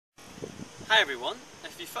Hi everyone,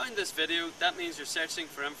 if you found this video, that means you're searching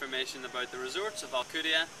for information about the resorts of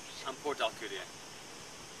Alcudia and Port Alcudia,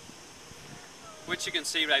 which you can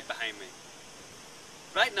see right behind me.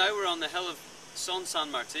 Right now we're on the hill of Son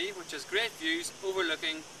San Martí, which has great views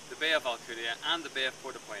overlooking the Bay of Alcudia and the Bay of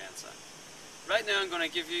Puerto Poyensa. Right now I'm going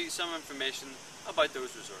to give you some information about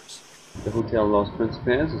those resorts. The Hotel Los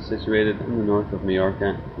Principes is situated in the north of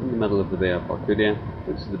Mallorca, in the middle of the Bay of Alcudia,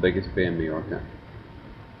 which is the biggest bay in Mallorca.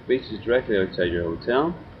 The beach is directly outside your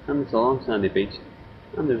hotel, and it's a long sandy beach,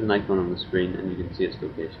 and there's an icon on the screen and you can see its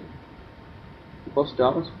location. The bus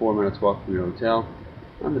stop is 4 minutes walk from your hotel,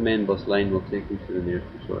 and the main bus line will take you to the nearest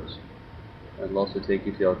resorts. It will also take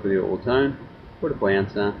you to Alcudia Old Town, Puerto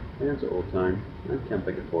Poyensa, Poyensa Old Town, and Camp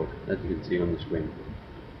Picafort, as you can see on the screen.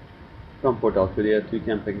 From Port Alcudia to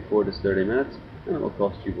Camp Picafort is 30 minutes, and it will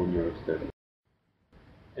cost you €1.30.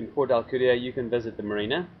 In Port Alcudia you can visit the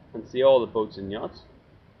marina and see all the boats and yachts.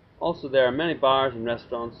 Also, there are many bars and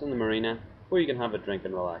restaurants in the marina where you can have a drink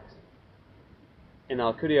and relax. In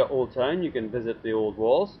Alcudia Old Town you can visit the old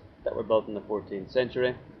walls that were built in the 14th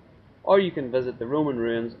century, or you can visit the Roman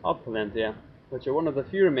ruins of Palentia, which are one of the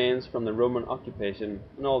few remains from the Roman occupation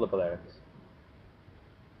in all the Balearics.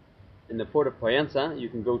 In the Port of Poyensa you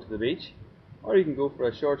can go to the beach, or you can go for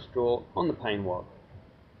a short stroll on the Pine Walk.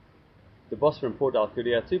 The bus from Port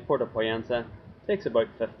Alcudia to Puerto Poyensa takes about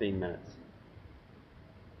 15 minutes.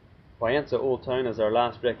 Poyensa Old Town is our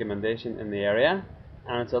last recommendation in the area,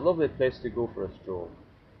 and it's a lovely place to go for a stroll.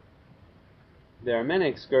 There are many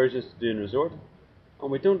excursions to do in resort, and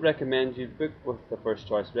we don't recommend you book with the First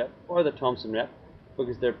Choice Rep or the Thompson Rep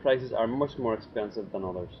because their prices are much more expensive than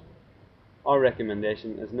others. Our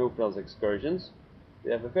recommendation is No Frills Excursions. They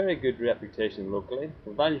have a very good reputation locally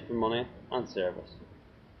for value for money and service.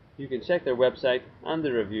 You can check their website and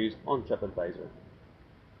the reviews on TripAdvisor.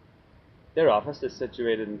 Their office is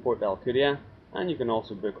situated in Port Alcudia, and you can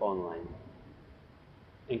also book online.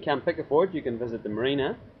 In Camp Picafort you can visit the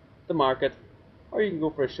marina, the market, or you can go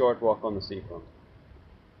for a short walk on the seafront.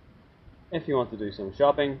 If you want to do some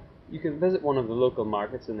shopping, you can visit one of the local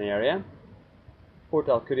markets in the area. Port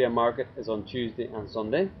Alcudia Market is on Tuesday and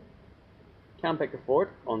Sunday, Camp Picafort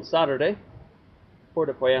on Saturday,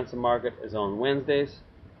 Puerto Poyensa Market is on Wednesdays,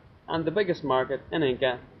 and the biggest market in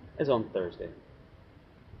Inca is on Thursday.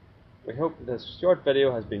 We hope this short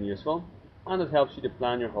video has been useful and it helps you to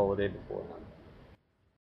plan your holiday beforehand.